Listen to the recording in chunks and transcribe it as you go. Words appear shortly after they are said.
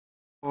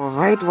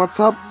Alright,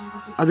 what's up?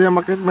 Ada yang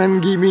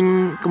main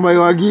gaming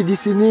kembali lagi di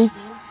sini.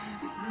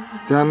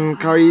 Dan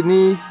kali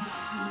ini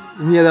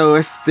adalah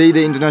last day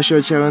the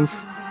International Challenge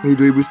di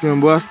 2019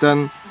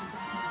 dan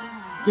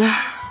ya,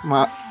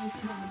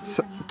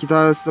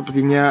 kita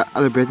sepertinya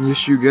ada bad news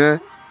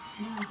juga.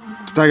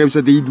 Kita gak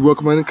bisa di 2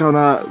 kemarin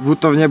karena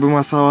routernya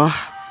bermasalah.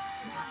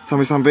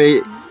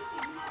 Sampai-sampai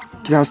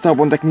kita harus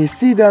telepon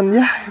teknisi dan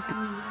ya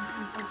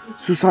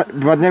susah,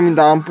 beratnya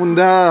minta ampun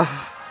dah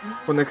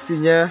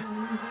koneksinya.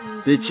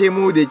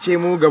 DC-mu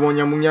gak mau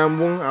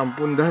nyambung-nyambung,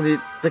 ampun dah di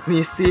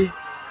teknisi.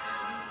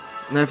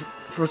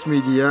 First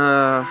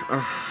media,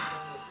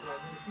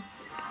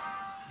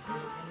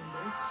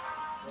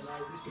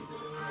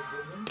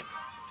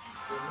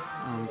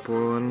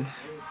 ampun.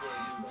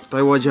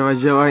 Tapi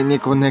wajar-wajar lah, ini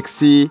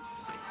koneksi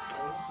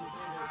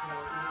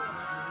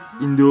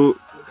Indo,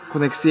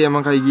 koneksi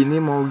emang kayak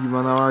gini, mau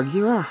gimana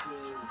lagi lah.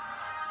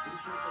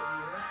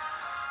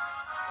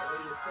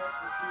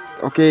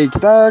 Oke,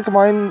 kita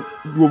kemarin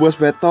 12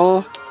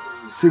 battle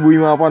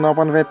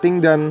 1588 rating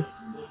dan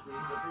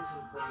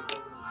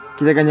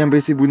kita kan nyampe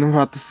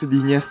 1600,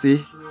 sedihnya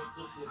sih.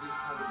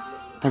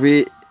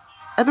 Tapi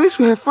at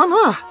least we have fun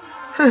lah.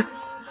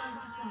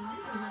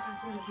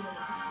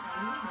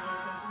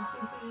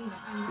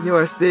 Ini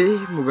last day,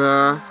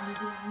 semoga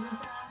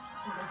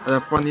ada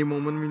funny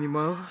moment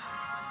minimal.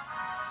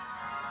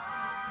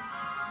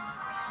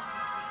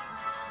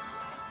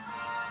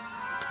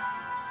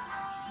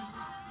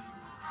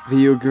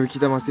 Video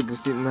kita masih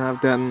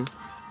bersinar dan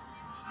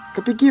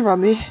kepikiran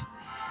nih,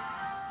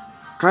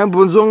 kalian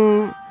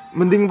beruntung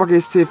mending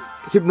pakai save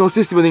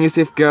hipnosis dibanding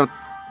safeguard.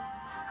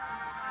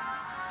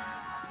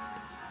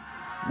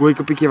 Gue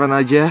kepikiran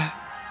aja.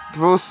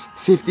 Terus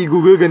safety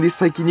Google ganti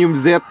Psychinium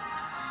Z.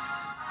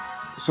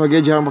 Soalnya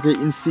jarang pakai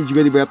insi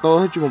juga di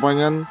battle, cuma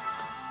pengen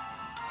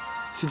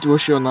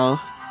situasional.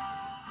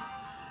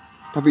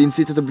 Tapi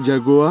insi tetap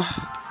jago lah.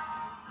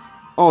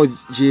 Oh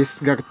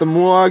jeez, gak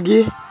ketemu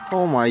lagi.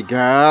 Oh my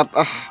god.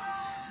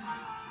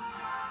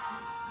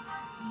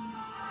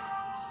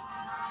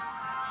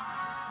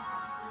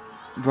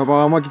 Berapa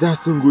lama kita harus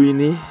tunggu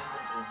ini?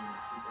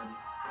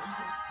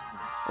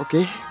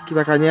 Oke,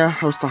 kita kayaknya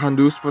harus tahan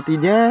dulu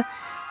sepertinya.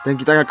 Dan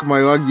kita akan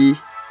kembali lagi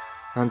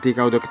nanti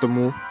kalau udah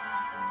ketemu.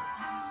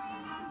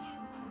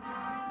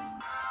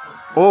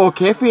 Oh,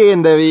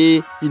 Kevin dari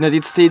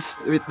United States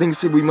rating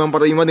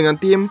 1545 dengan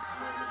tim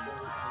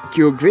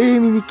Kyogre,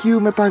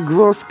 Mimikyu,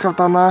 Metagross,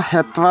 Kartana,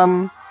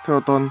 Heatran,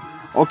 Felton.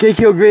 Oke,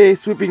 Kyogre,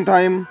 sweeping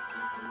time.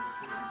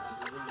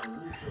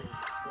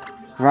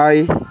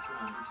 Rai,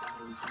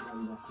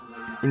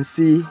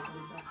 Insi.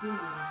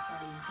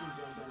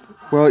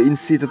 Well,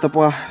 Insi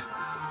tetaplah.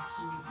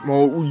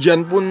 Mau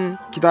hujan pun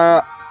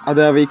kita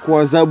ada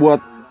Rayquaza buat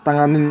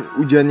tanganin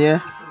hujannya.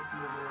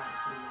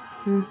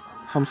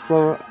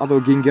 Hamster atau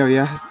Gengar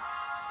ya.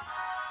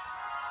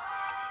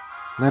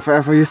 Never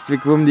ever use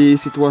Trick Room di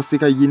situasi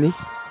kayak gini.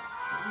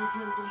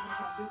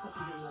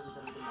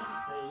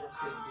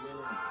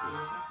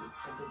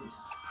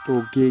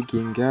 Toge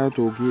Gengar.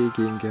 Toge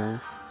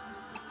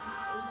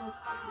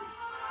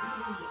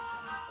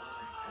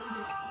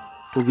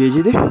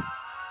aja deh.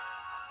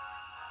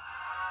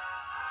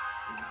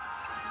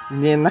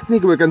 Ini enak nih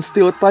kebaikan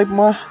steel type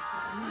mah.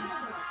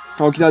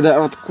 Kalau kita ada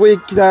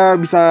earthquake, kita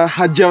bisa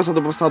hajar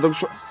satu persatu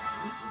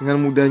dengan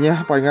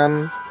mudahnya.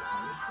 Palingan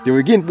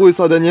diwegin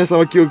pulse adanya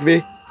sama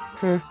Kyogre.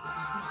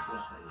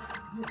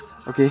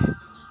 Oke,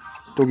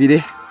 Toge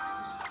deh.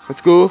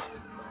 Let's go.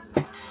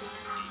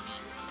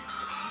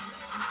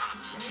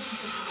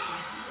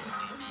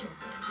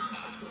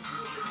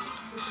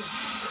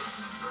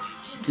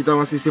 Kita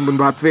masih simpen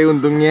baterai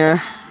untungnya.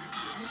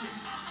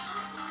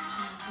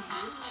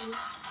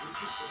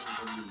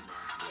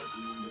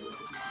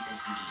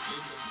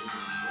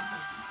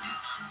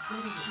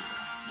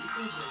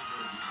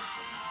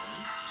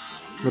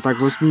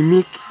 Metagross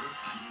Mimic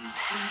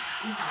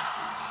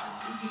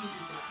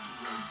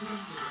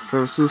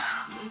versus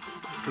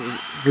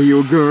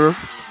Kyogre.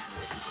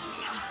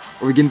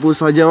 Origin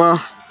Pulse saja lah,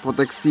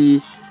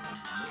 proteksi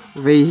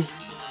Ray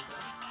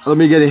atau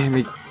Mega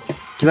deh.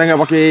 Kita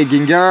nggak pakai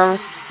Gengar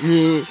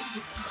ini,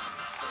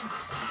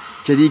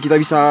 jadi kita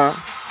bisa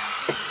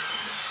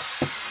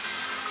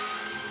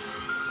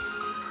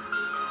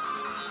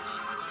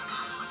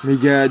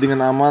Mega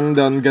dengan aman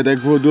dan gak ada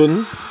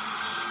Groudon.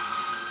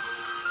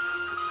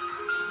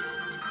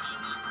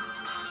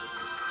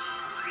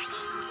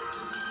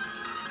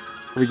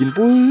 Origin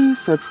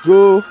Pulse, let's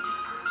go.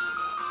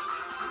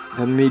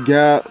 Dan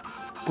Mega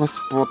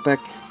plus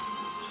Protect.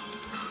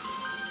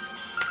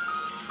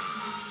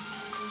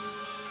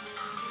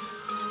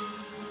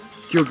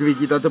 Kyogre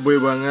kita tebal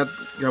banget,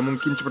 gak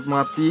mungkin cepet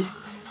mati.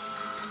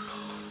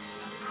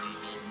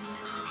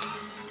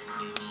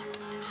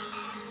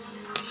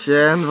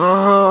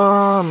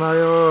 Shenron,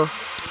 ayo.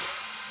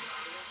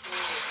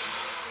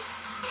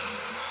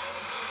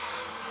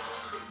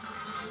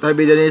 Tapi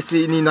bedanya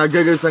sih ini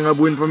naga gak bisa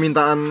ngabuin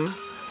permintaan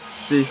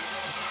sih.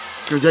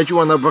 Kerja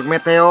cuma nabrak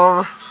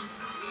meteor.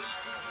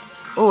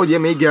 Oh dia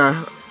Mega,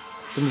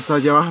 tentu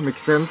saja lah, make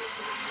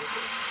sense.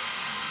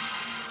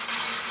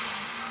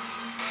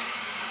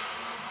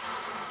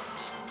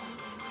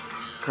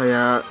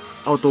 kayak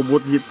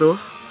Autobot gitu.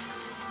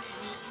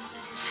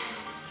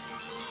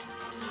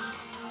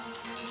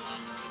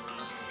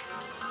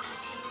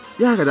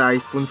 Ya gak ada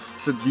ice pun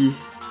sedih.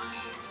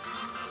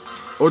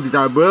 Oh di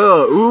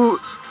double.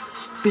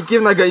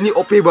 Pikir naga ini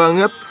OP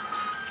banget.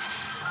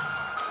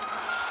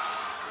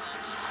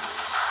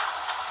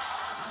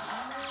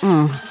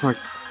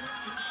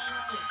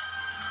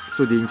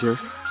 So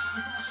dangerous.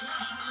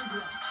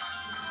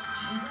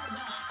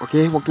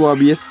 Oke, waktu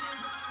habis.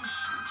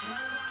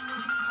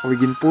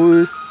 Origin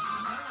push.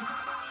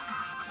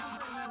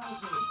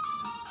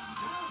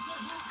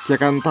 Dia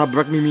akan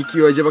tabrak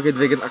Mimikyu aja pakai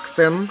Dragon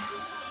Accent.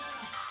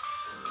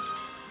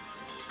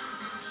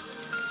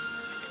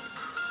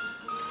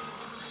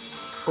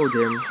 Oh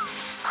damn.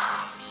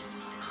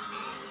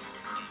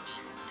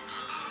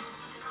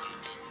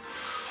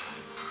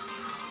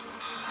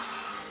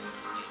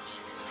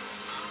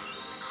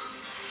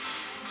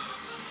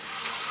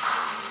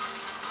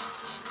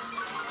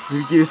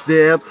 Mimikyu is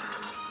dead.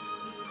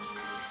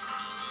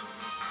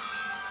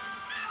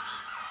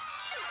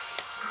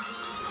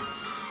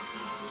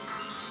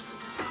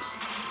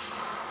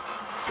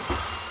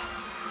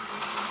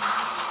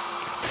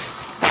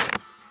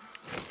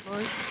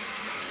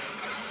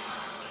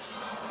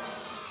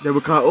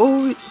 Double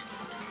KO.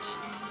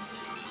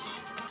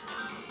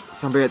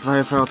 Sampai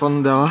terakhir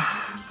Velton udah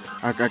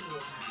agak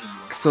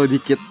kesel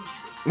dikit.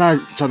 Nah,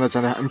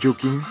 canda-canda, I'm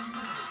joking.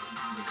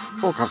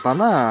 Oh,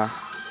 Katana.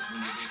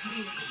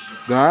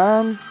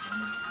 Dan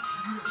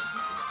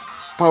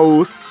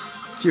pause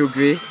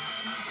Kyogre.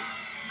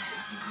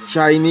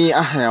 Shiny,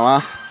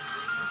 yalah.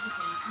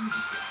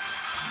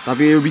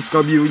 Tapi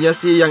Bisco birunya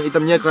sih yang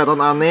itemnya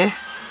kelihatan aneh.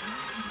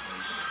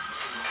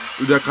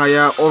 Udah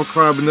kayak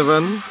Orca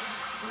beneran.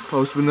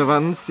 Pause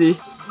beneran sih.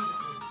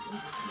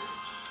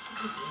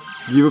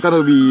 Biru kan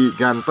lebih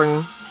ganteng.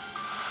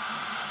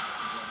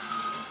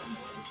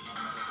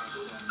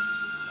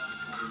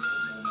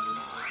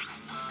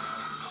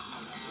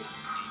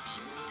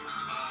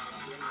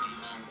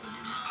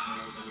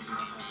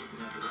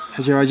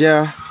 Hajar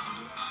aja.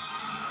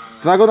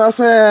 Dragon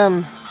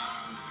Accent.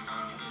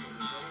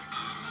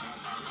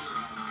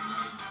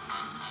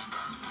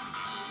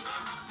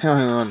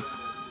 Hang on.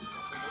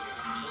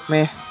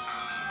 Meh.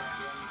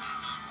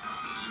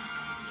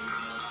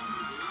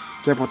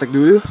 Kita protect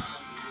dulu.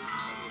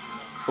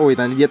 Oh,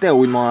 tadi dia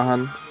win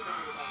malahan.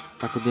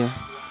 Takutnya.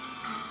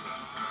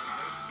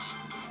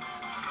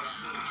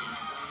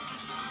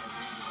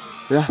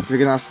 Ya,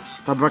 Dragon Accent.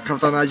 Tabrak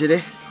Kapten aja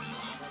deh.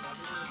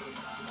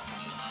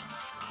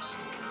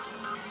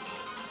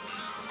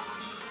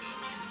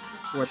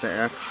 What the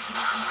F?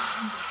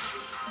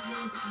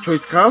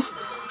 Choice Cuff?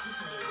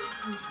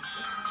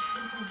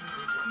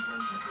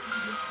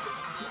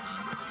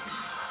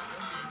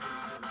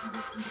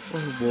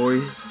 Oh boy.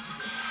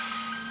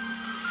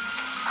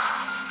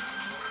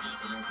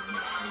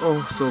 Oh,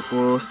 so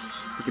close.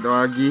 Dikit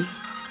lagi.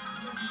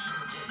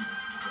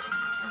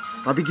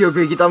 Tapi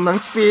Kyogre kita menang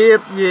speed.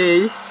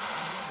 Yay.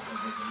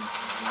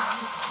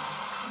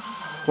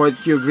 Kuat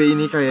Kyogre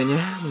ini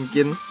kayaknya.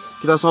 Mungkin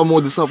kita soal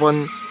mode sopan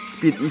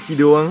speed EV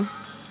doang.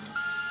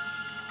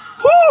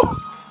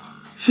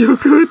 So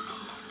good.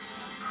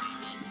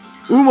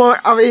 Mau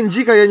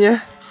RNG kayaknya.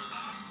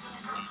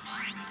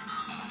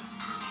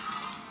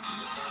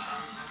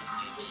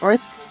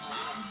 Alright.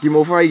 Game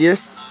over I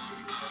guess.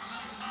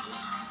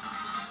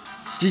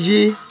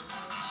 GG.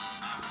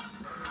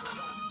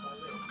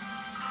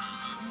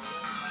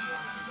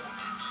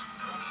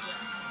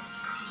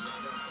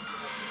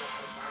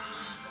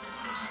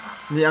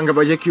 Ini anggap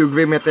aja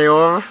Kyogre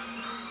Meteor.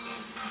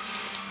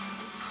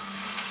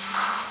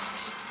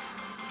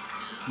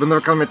 Bener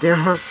kan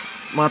Meteor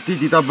mati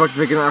ditabrak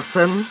Dragon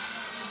Accent.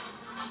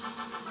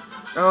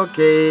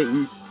 Oke.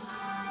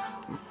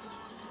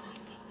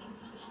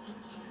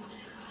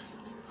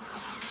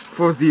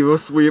 4-0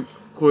 sweep.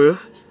 Cool.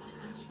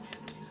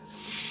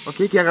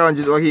 Oke, kita akan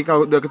lanjut lagi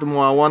kalau udah ketemu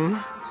lawan.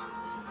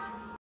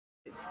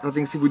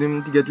 Rating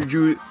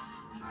 1037.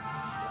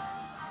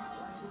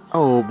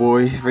 Oh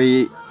boy,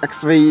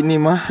 X-ray ini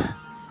mah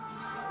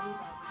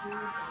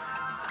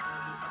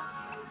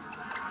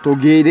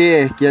Toge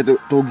deh, kita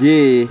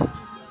Toge.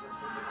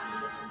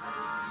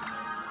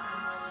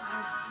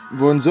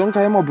 Bronzong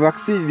kayak mau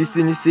beraksi di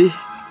sini sih.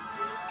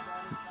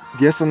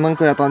 Dia seneng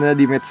kelihatannya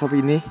di matchup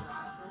ini.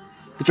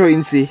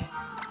 Kecoin sih.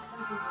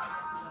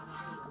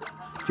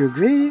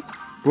 Kyogre,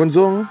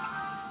 Bronzong.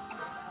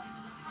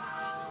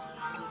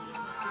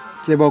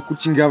 Kita bawa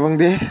kucing gawang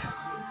deh.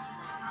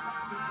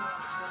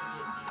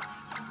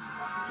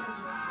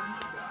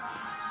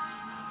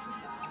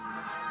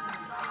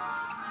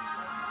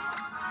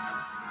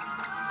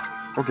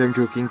 Oke, I'm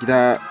joking.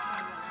 Kita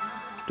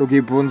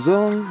Toge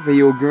Bronzong,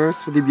 Kyogre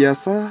seperti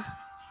biasa.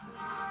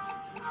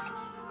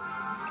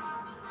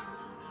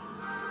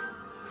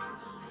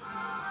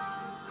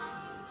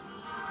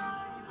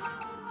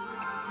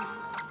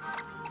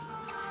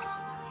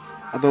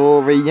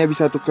 Atau V-nya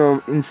bisa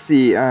tukar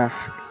Insti.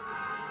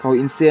 Kalau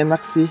Insti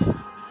enak sih.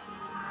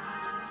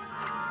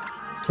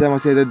 Kita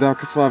masih ada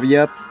Dark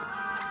Swariat.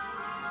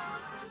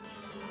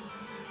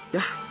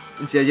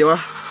 isi aja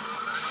lah.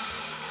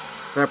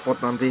 Repot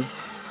nanti.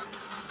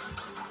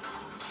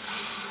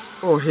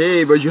 Oh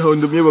hey, baju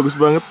Houndumnya bagus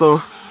banget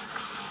tuh.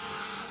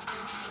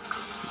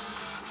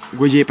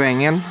 Gue jadi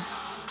pengen.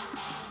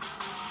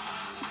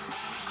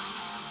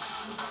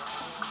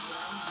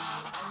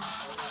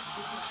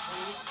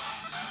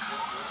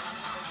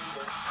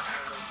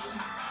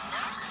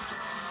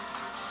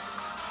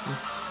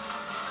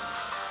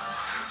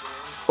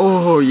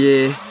 Oh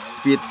yeah,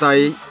 speed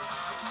tie.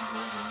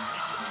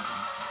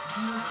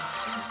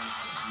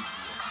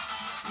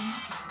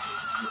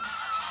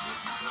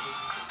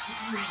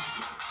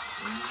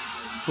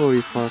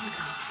 Holy fuck.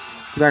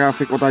 Kita akan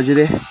fake out aja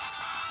deh.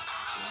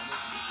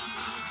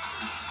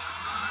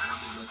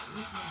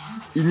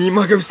 Ini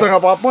mah gak bisa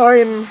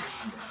ngapa-ngapain.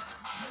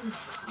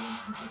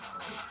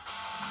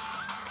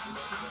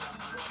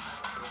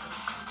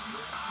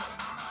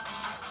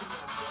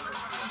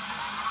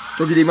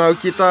 Tuh jadi mau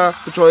kita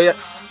kecuali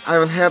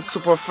Iron Head,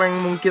 Super Fang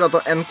mungkin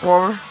atau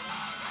Encore.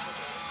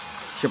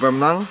 Siapa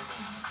yang menang?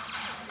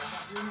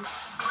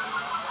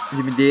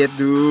 Limited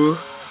tuh.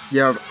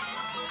 Ya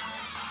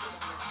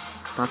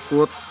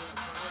takut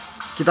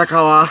kita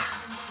kalah.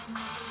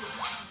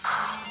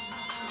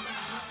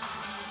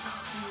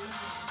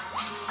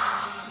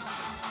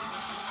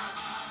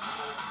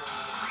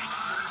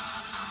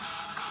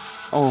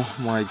 Oh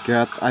my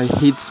god, I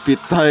hate speed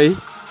tie.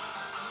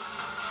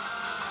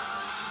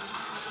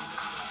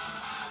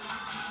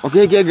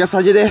 Oke, gas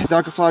aja deh.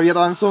 Kita lihat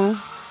langsung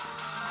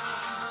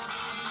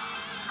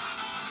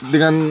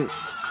dengan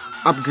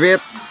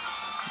upgrade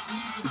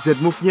Z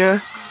move-nya.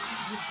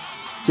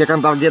 Dia akan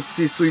target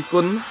si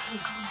Suicune.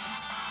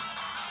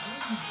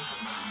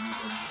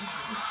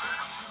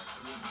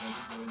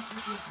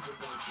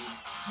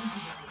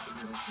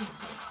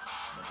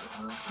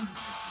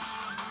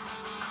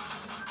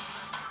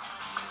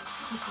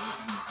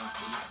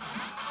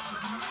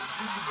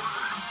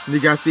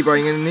 Dikasih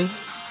palingan ini.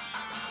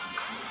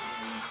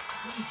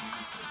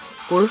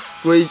 Cool,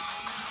 gue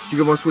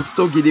juga mau switch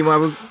tuh jadi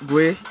mau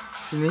gue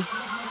sini.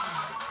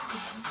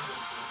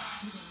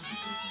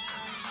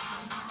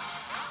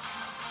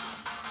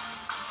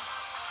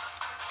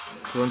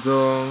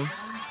 Langsung.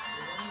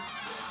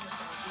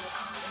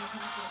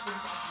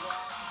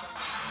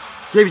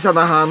 Dia bisa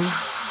nahan.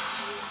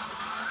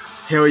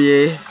 Hell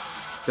yeah.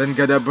 Dan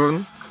gak ada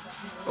burn.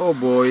 Oh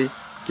boy,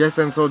 kita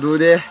sensor dulu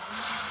deh.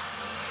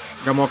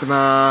 Gak mau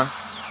kena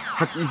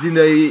hak izin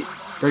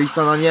dari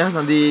sananya,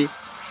 nanti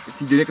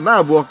videonya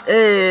kena buak.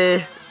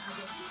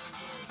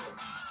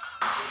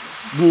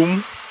 Boom.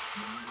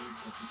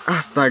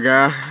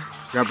 Astaga,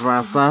 gak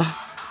terasa.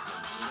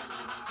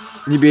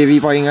 Ini berry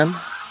palingan.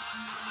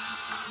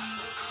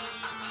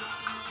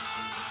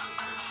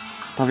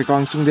 Tarik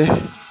langsung deh.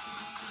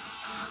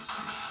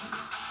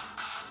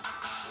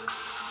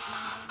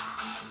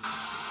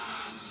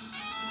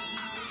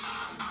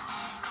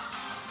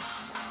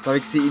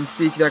 Tarik si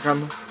Insti, kita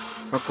akan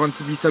lakukan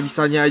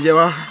sebisa-bisanya aja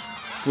lah.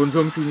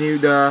 Punzong sini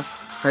udah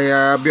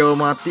kayak bel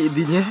mati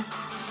intinya.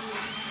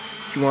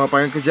 Cuma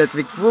pengen kerja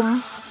trick room.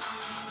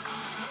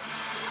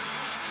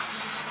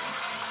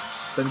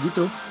 Dan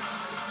gitu.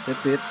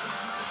 That's it.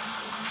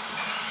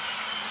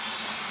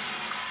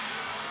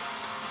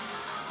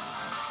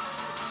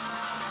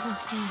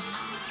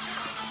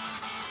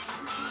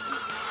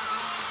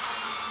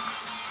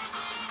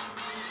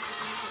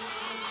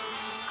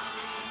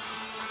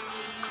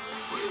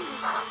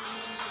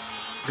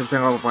 Gak bisa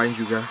ngapa-ngapain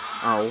juga.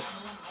 Au.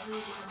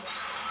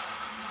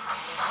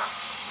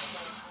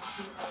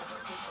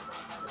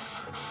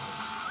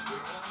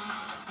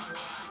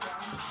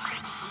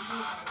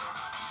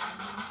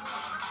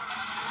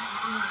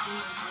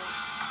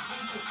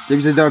 Dia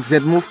bisa dark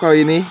Z move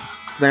kali ini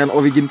dengan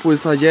Origin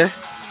Pulse saja.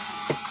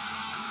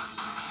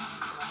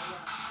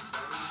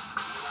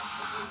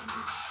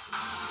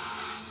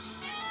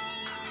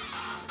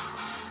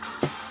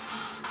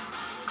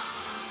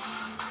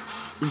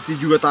 Insi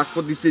juga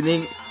takut di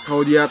sini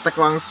kalau dia attack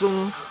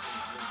langsung.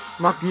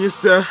 Magnus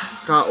dah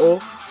KO.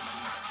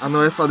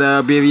 Unless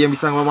ada Berry yang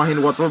bisa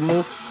ngelamahin water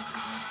move.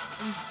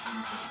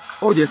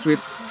 Oh, dia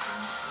switch.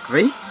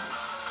 Ray?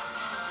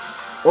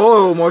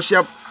 Oh, mau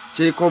siap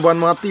jadi korban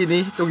mati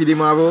nih tuh gini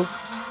Maru.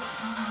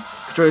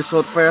 Kecuali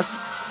short fast.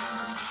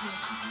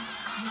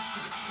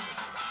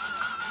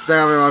 Kita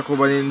akan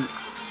korbanin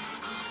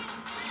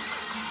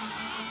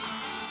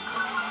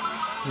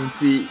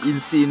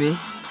Insi ini.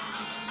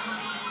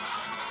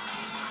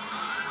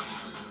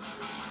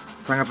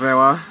 Sangat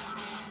rela.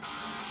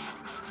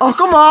 Oh,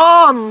 come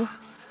on!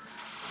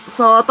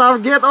 Salah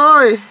target,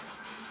 oi!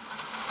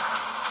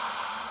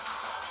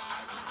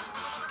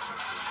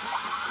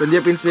 Dan dia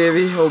pin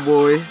Berry, oh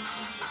boy.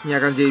 Ini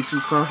akan jadi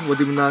susah buat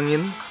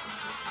dimenangin.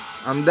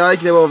 Andai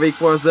kita bawa Wake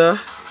Plaza.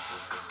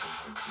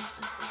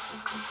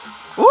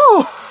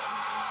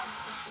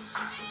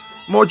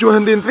 Mau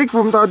coba hentiin trick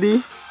room tadi.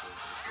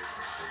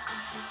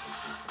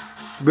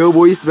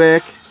 Bellboy is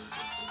back.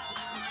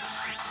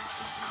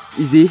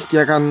 Easy,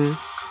 kita akan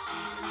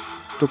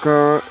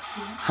tukar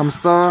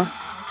hamster.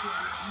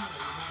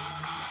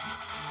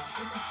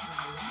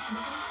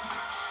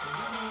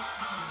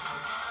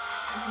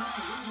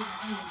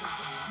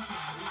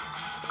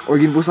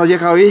 Origin push aja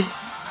kali.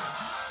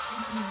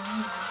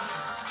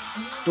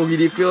 Togi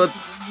di field.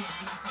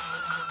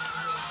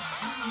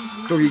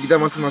 Togi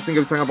kita masing-masing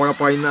gak bisa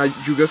ngapa-ngapain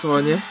juga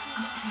soalnya.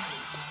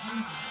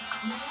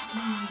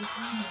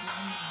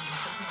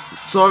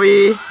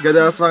 Sorry, gak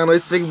ada serangan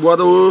listrik buat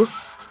lu.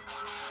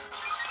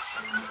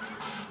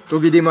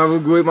 Togi di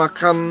maru gue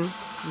makan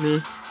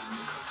nih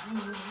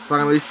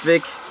serangan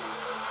listrik.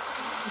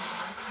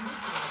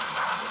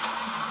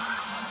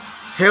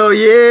 Hell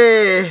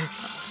yeah.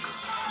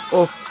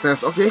 Oh,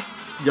 ses, oke,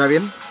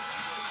 biarin.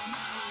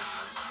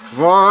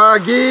 War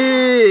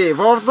lagi,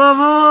 war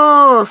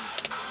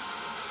terus.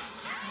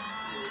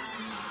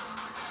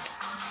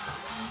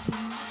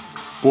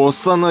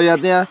 Bosan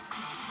liatnya.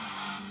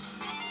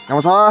 Gak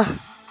masalah.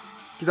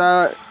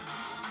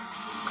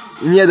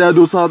 Ini ada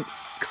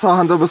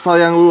kesalahan terbesar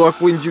yang lu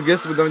lakuin juga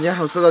sebenarnya.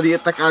 Harusnya tadi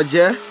attack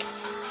aja.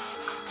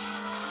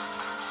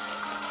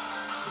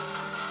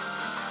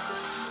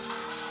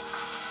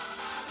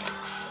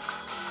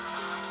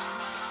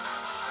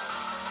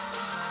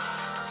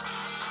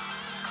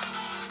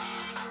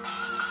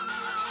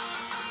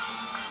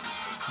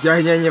 Dia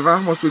akhirnya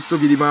nyerah, mau switch to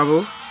gini Maru.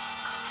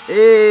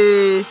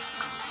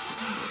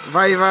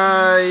 Bye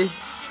bye.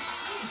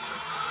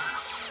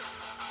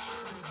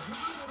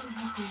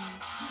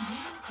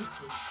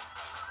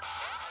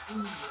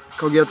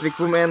 Kalau dia trick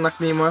room enak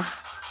nih mah.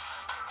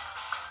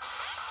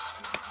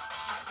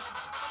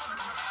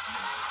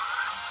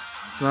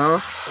 Snell.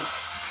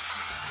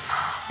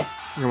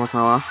 Gak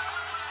masalah.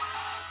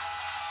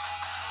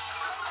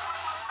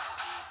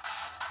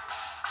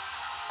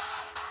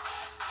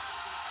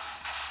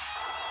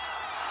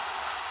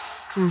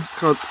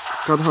 Scout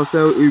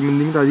harusnya lebih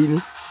mending tadi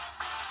nih.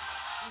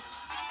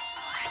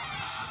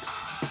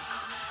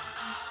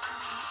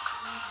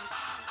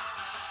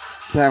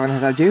 Kita akan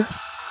head aja.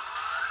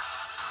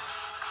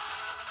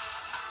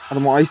 Atau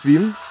mau ice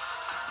beam?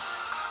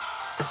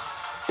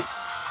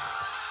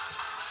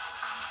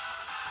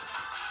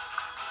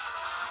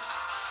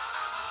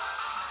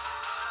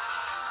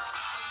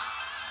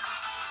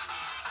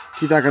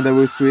 Kita akan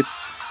double switch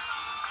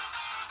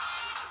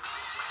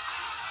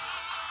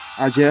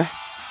aja.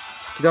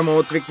 Kita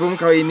mau trick room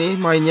kali ini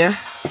mainnya.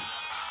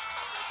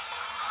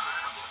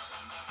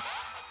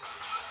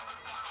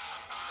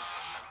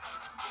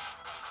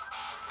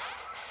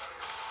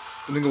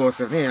 Ini gue bawa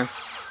Xerneas.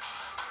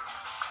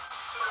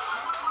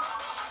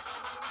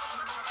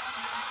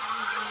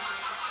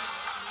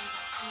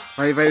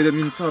 Bye-bye udah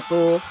min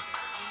 1.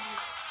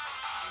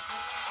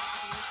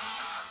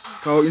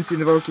 Kalau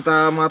Incineroar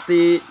kita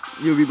mati,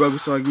 lebih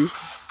bagus lagi.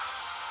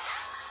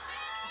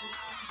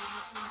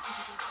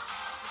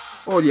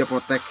 Oh, dia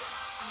protect.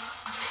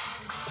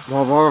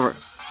 Mau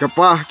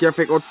gapah, kita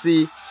fake out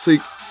si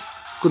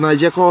Suicune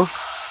aja kok.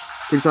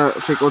 Kita bisa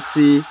fake out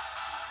si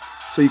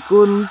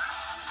Suicune.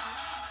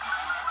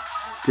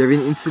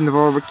 Biarin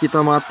Incineroar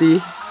kita mati.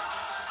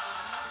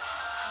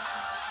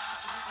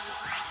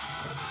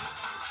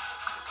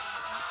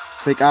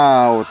 Fake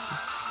out.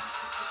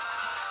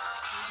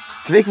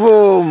 Trick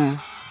room.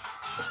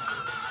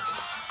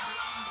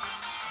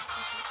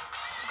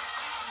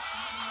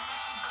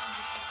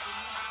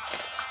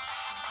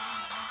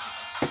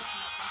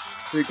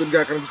 Suicune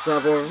gak akan bisa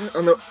for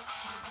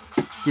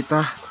kita.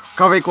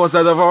 KW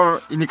Kozada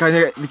for ini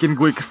kayaknya bikin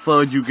gue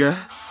kesel juga.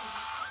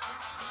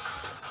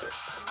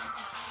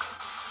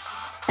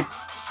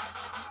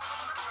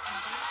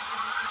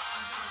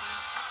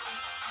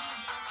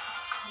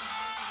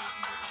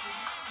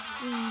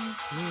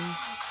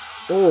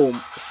 Oh,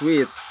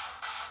 sweet.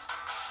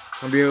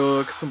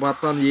 Ambil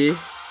kesempatan ye.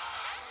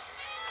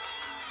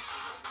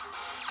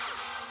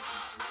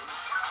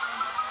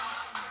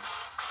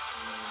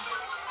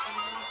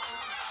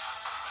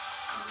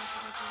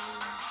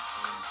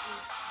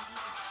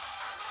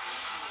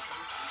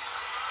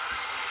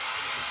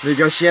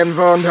 Mega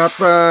Shenron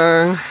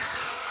datang.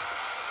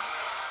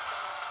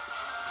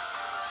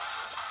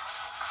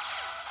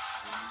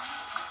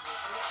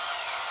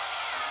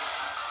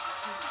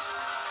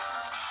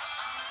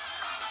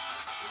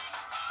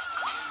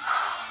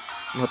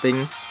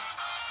 Nothing.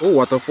 Oh,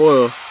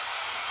 waterfall.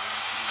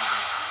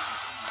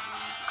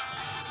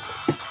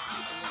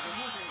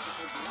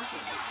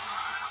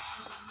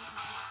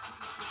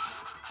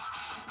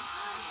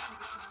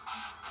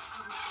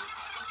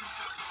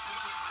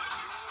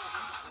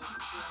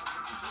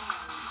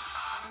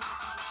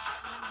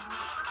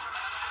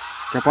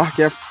 Apa?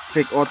 Kita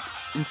fake out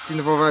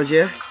Incineroar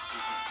aja.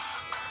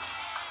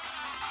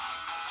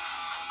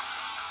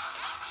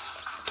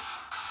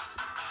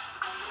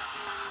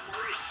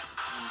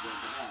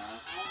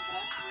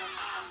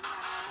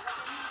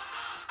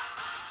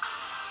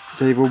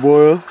 Jadi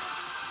bobol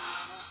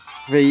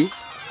V.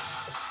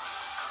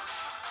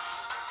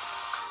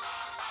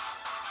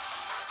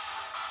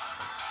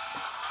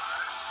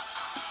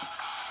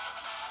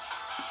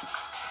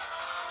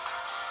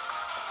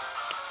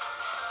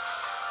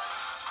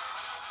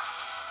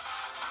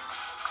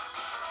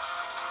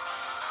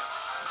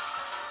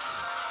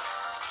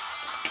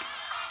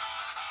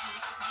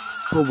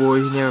 Oh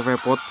boy, ini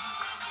repot.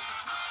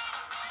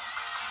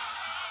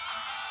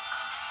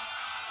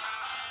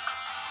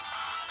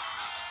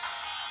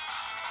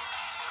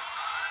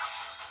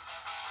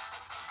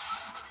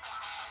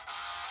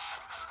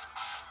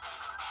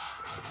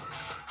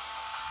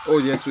 Oh,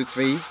 dia switch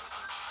V.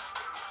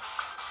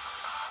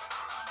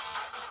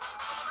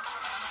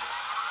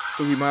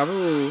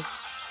 Togimaru.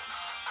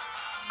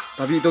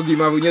 Tapi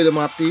Togimarunya udah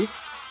mati.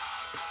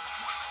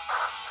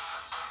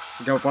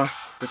 Gak apa,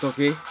 it's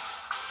okay.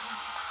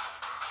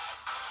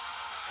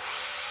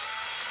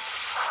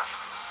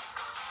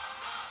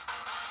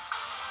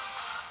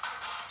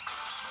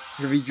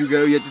 Ngeri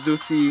juga lihat itu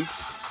si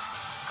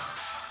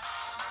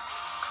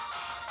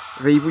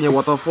Ray punya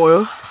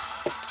waterfall.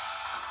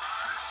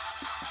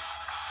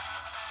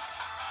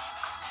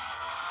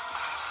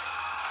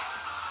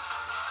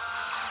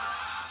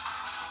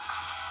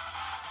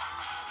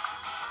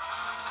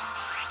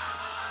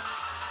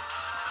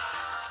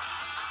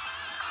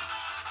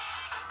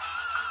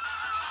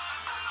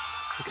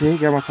 Oke,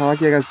 gak masalah,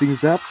 kita akan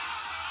zigzag.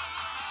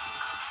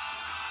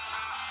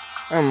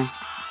 Hang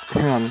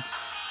on.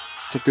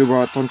 Cek dulu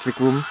bawa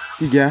trick room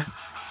 3.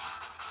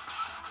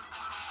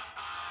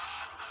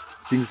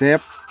 Zigzag.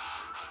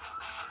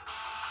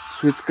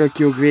 Switch ke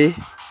Kyogre.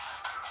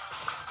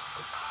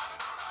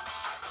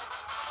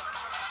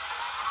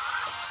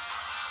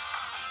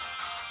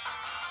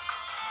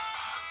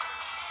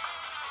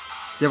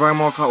 Siapa yang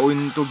mau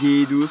kauin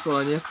Togi dulu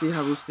soalnya sih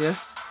harusnya.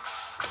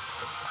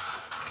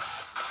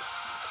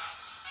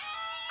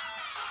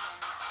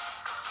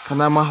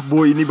 Karena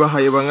Mahbo ini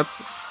bahaya banget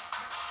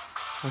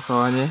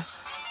masalahnya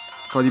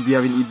kalau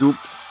dibiarin hidup.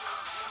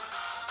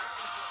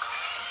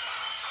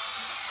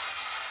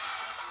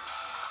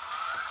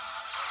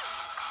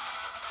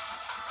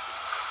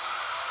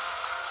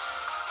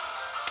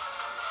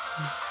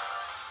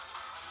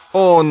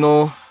 Oh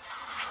no,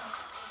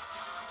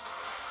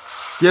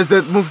 dia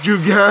Z-move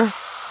juga.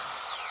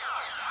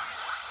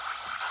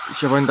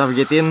 Siapa yang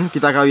targetin?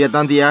 Kita akan lihat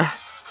nanti ya.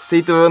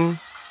 Stay tune.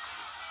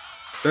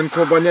 Dan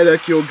korbannya ada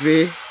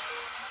Kyogre.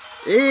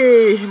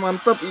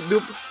 Mantap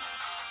hidup.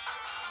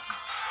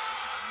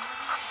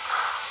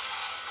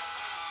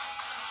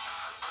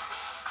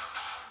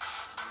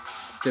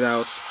 Get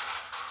out.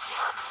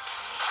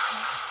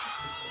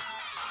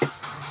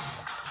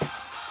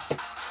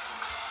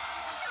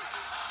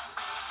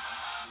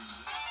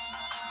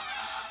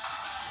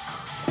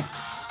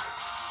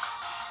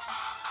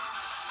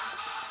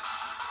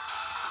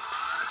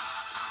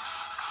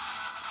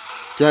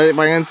 Jadi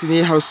pengen sini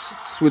harus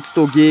switch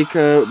Toge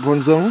ke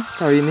Bronzong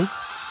kali ini.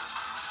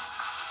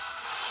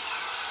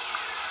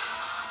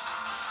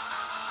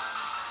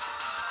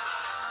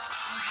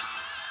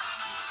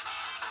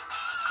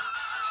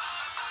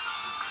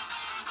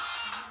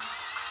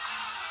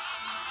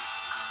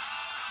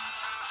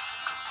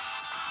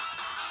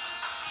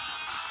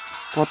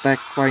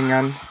 Protect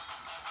palingan.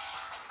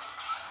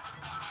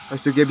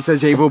 Habis itu dia bisa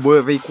Jaivo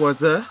buat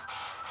Rayquaza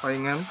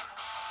palingan.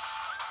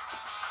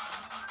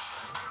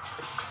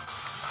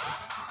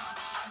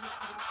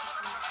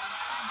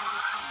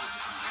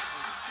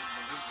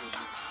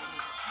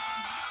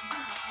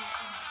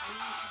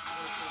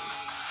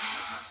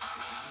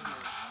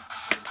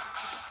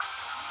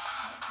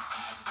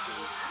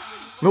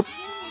 Nope.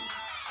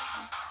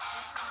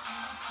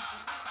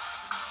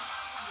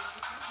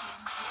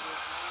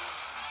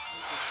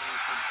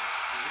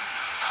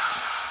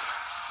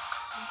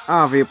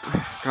 Vip,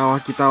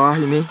 kalah kita lah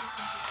ini.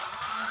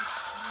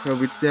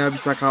 Habitsnya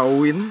bisa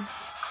kawin.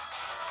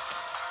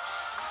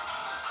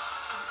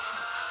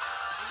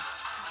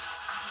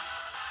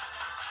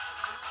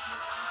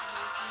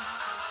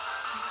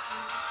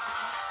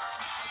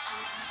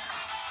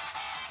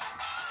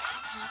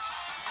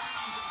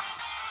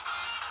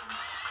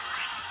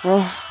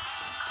 Oh,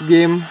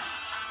 game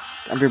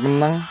hampir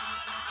menang.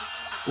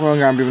 Wah,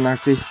 nggak hampir menang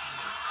sih.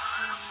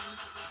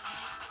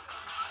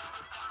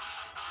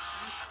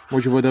 Mau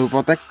coba double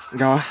protect?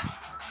 Enggak lah.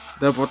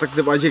 Double protect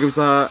tetap aja gak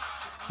bisa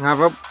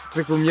ngarep.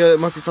 Trick roomnya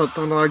masih 1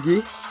 turn lagi.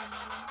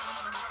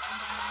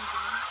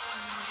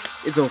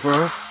 It's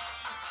over.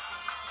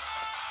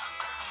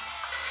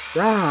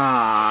 Ya,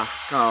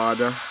 kalah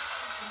dah.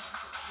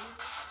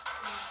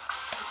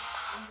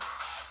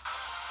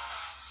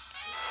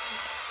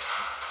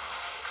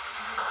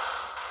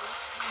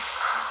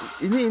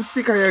 Ini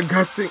sih kayak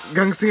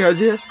gangsing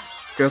aja.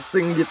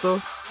 Gasing gitu.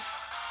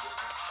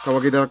 Kalau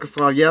kita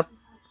kesel lihat.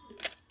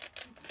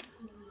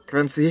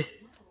 Keren sih.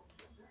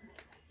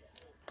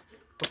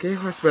 Oke,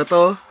 last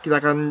battle. Kita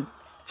akan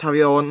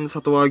cari lawan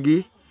satu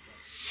lagi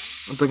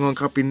untuk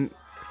ngelengkapin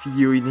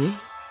video ini.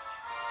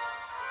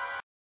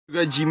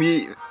 Juga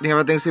Jimmy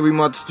dengan rating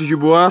 1517.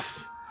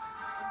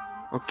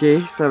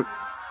 Oke,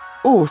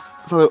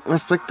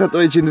 restricted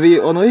legendary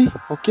only.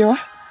 Oke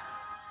lah.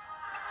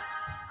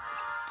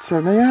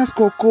 Xerneas,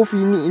 Koko,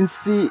 Vini,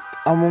 Insi,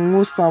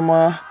 Amongus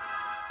sama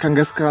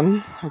Kangaskhan.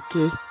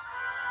 Oke.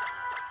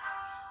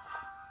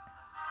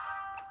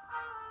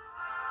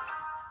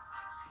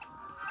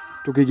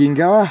 Toge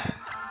Gingawa,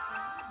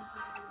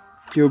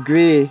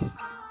 Kyogre,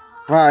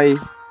 Rai.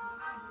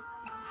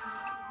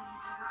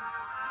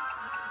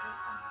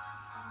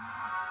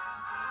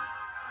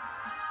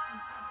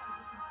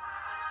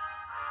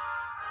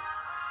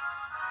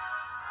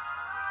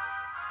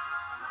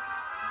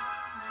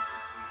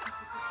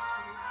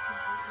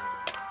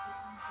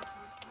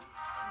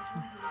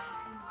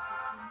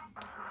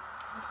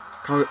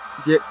 Kalau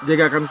dia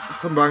gak akan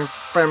sembarang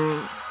spam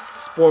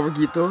spore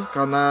gitu,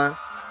 karena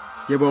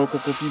dia bawa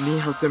kokop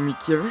ini, harusnya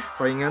mikir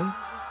palingan.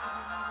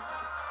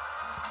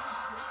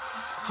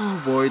 Oh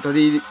boy,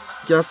 tadi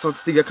kita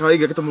 103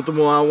 kali gak ketemu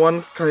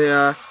lawan,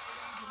 kayak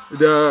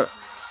udah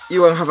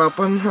hilang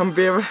harapan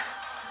hampir.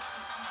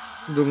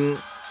 Untung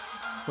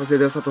masih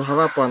ada satu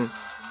harapan.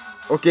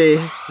 Oke,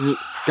 ini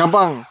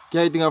gampang,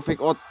 kita tinggal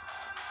fake out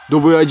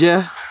double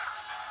aja.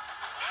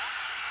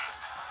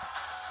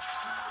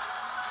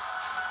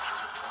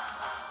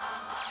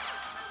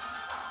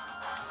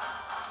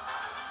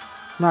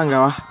 Nah,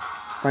 enggak lah,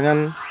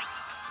 tangan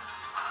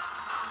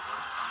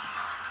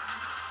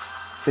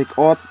fake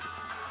out,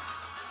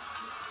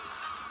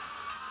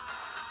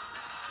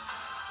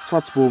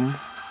 swatch boom.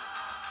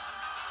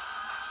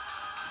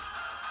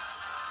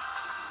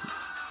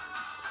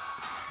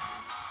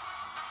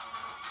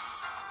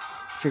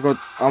 Fake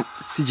out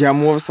si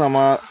jamur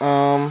sama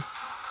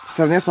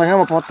Xerneas paling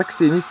mau protect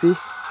sini sih.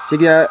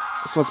 Jadi ya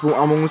swatch boom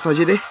Among Us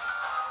aja deh.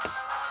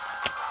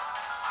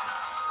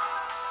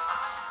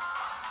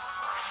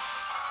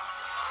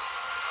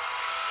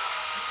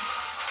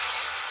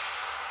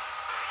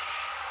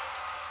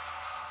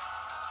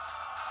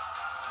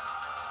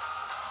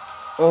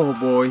 Oh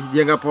boy,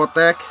 dia nggak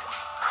protect.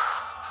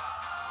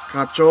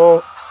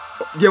 Kacau.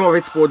 Dia mau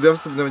wait spoiler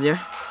sebenarnya.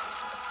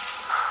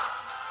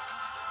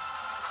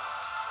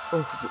 Oh,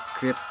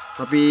 crit.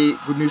 Tapi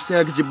good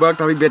newsnya kejebak,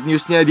 tapi bad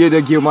newsnya dia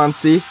udah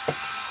geomancy.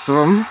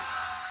 Serem.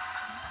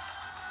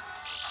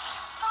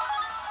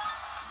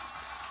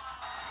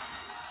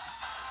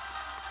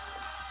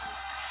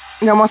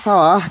 Nggak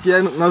masalah,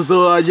 dia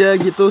nuzzle aja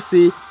gitu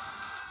si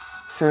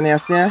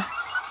Xerneasnya.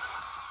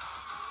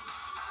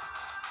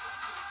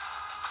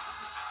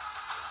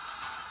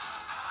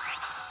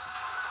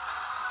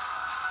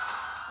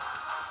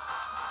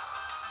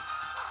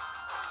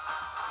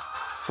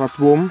 Swatch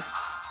boom.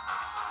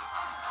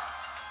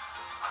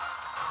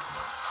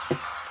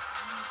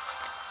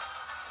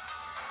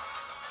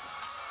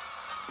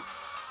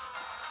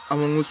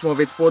 Among Us mau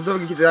wait spoiler,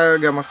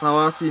 kita gak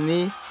masalah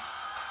sini.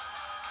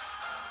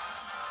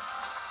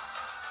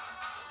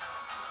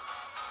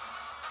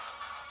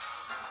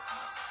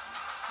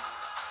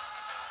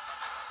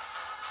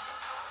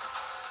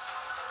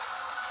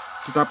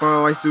 Kita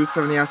paralyze dulu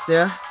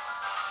Xerneasnya.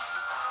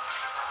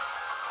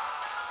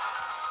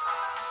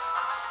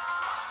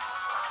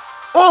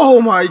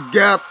 Oh my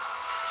god,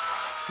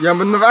 yang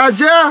bener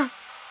aja.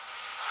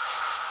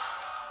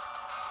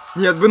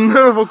 Niat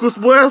bener, fokus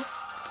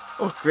blast.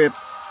 Oh crit.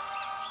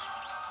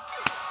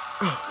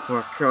 Oh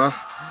fuck lah,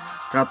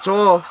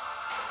 kacau.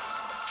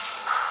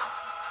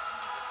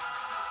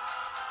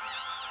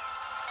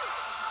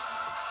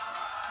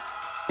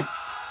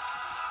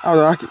 Ah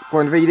udah,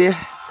 konvei deh.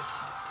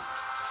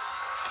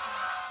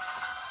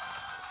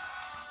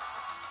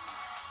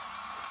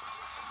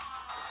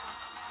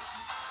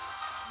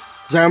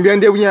 Jangan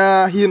bilang dia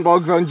punya hidden power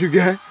ground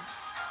juga.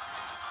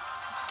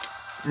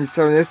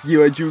 Misalnya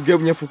gila juga,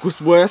 punya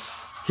fokus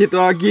blast. Hit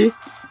lagi.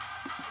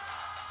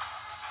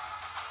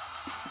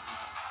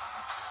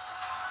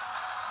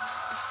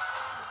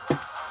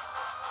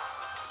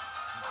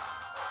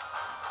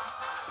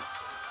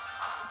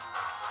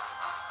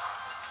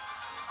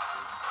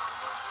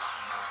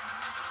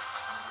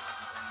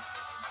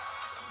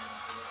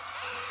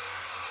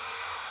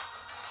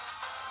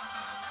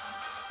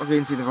 Oke,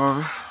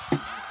 Incineroar.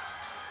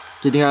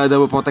 Jadi nggak ada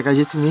double protect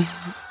aja sini.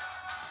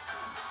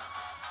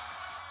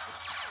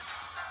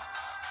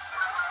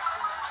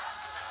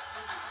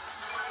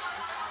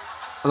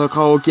 Atau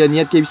kalau kia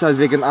niat, kia bisa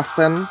Dragon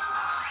Ascent.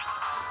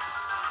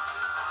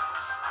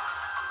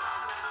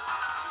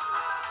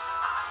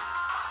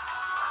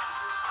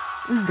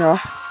 Enggak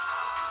lah.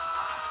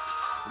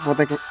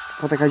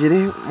 Protect aja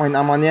deh, main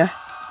amannya.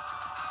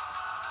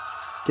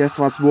 Kia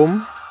swatch bomb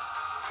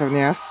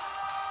Xerneas.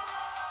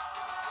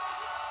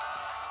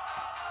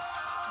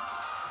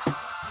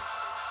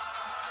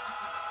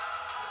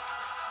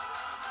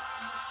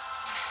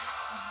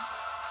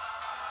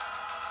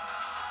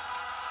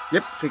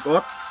 Yep, fake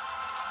out.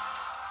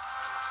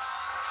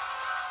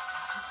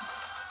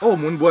 Oh,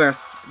 Moon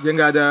Blast. Dia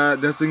nggak ada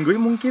Dazzling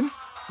Gleam mungkin?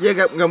 Ya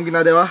nggak mungkin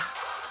ada lah.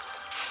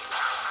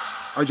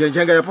 Oh,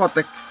 jangan-jangan nggak ada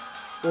protect.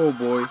 Oh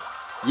boy.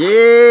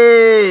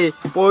 Yeay,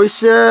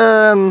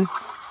 poison.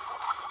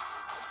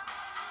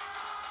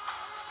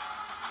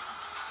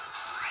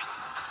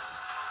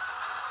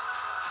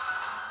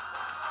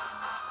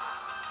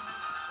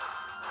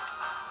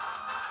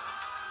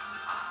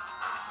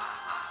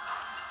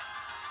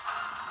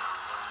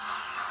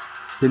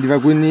 Yang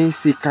dibagus nih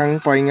si Kang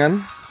palingan.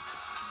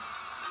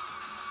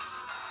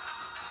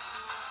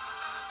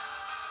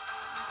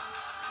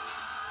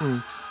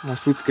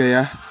 Maksud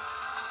kayak ya.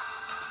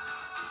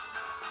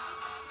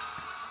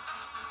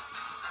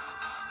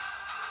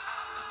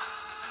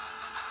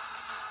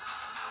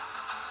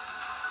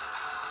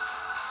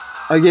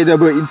 Oke,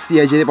 double insti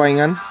aja deh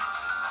palingan.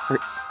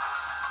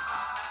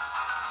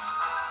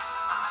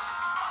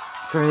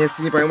 Soalnya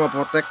sini paling mau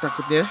protect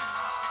takutnya.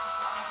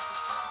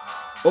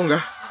 Oh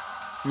enggak.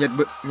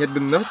 Niat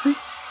bener sih.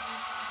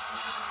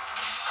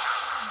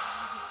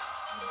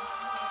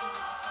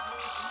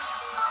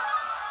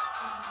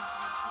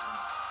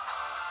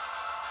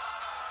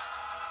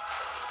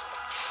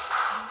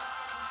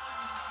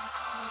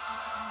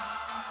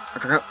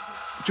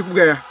 Cukup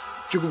gak ya?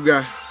 Cukup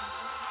gak?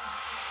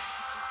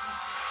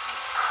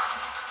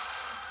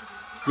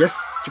 Yes,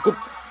 cukup.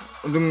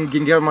 Untung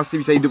Gengar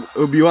masih bisa hidup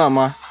lebih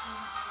lama.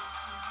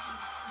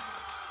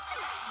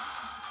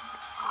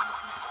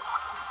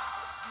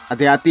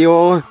 Hati-hati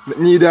oh,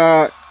 ini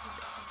udah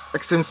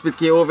extreme speed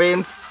KO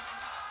Vance.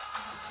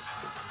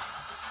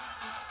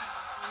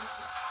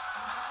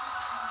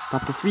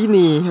 Tapu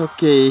Fini,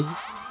 oke.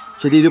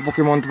 Jadi itu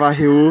Pokemon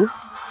terakhir.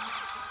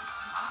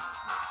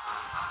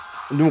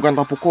 Ini bukan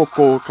Tapu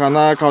Koko,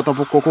 karena kalau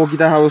Tapu Koko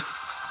kita harus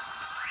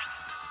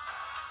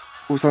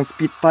urusan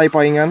speed type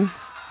palingan.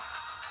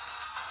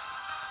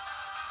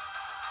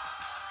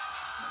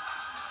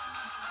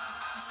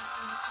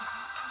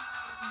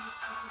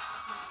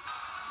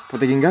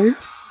 Foto Gengar yuk.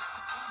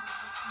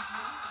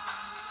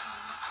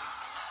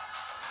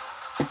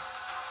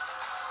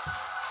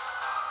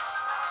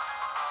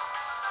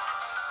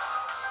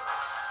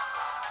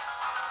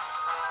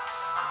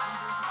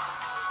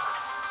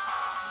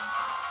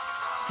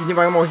 Ini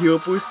paling mau heal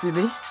push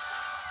ini.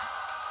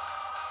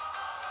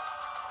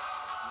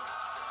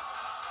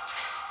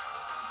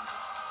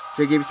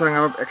 Jadi bisa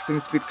ngarep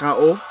extreme speed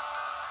KO.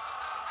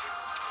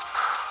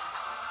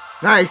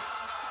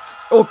 Nice.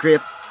 Oh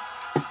great.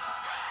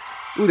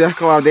 Udah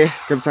kelar deh,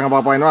 gak bisa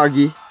ngapa-ngapain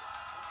lagi.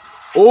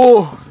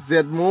 Oh,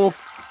 Z move.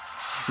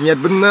 Niat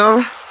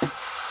bener.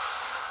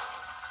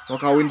 Mau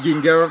kawin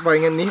Gengar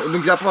palingan nih,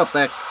 untung kita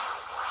protect.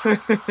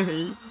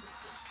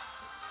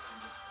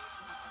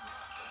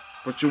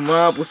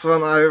 Percuma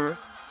pusulan air.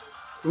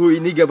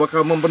 Ini gak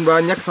bakal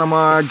memperbanyak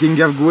sama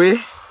Gengar gue.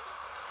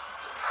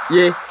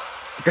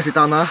 Dikasih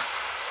tanah.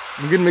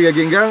 Mungkin Mega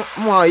Gengar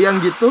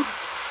moayang gitu.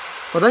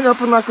 Padahal gak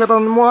pernah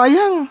kelihatan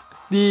moayang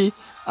di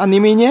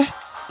animenya.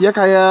 Dia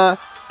kayak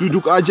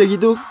duduk aja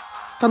gitu.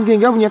 Kan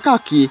Gengar punya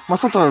kaki,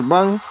 masa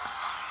terbang?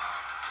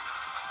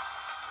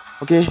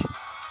 Oke.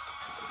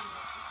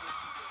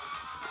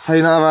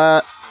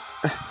 Sayonara.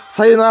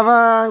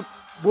 Sayonara,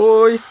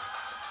 boys.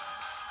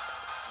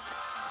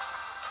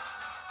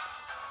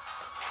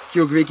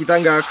 Kyogre kita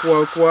nggak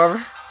keluar-keluar.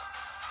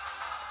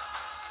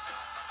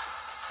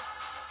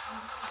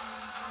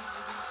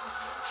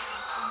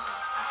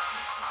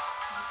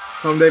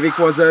 Sound dari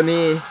kuasa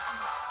nih.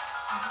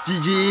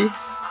 GG.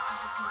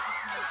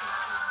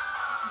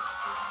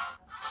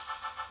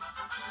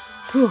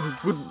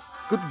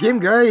 Good game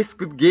guys,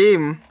 good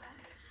game.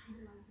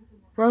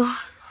 Well,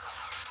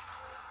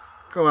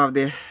 kelar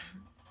deh.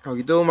 Kalau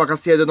gitu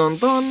makasih udah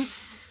nonton.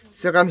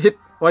 Silahkan hit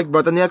like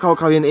buttonnya kalau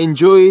kalian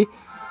enjoy.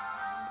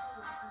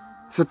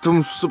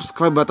 Setum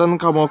subscribe button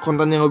kalau mau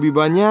konten yang lebih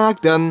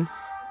banyak. Dan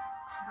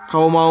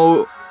kalau mau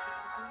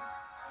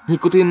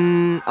ngikutin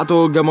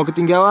atau gak mau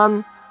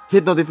ketinggalan,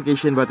 hit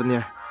notification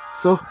buttonnya.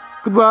 So,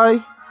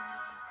 goodbye.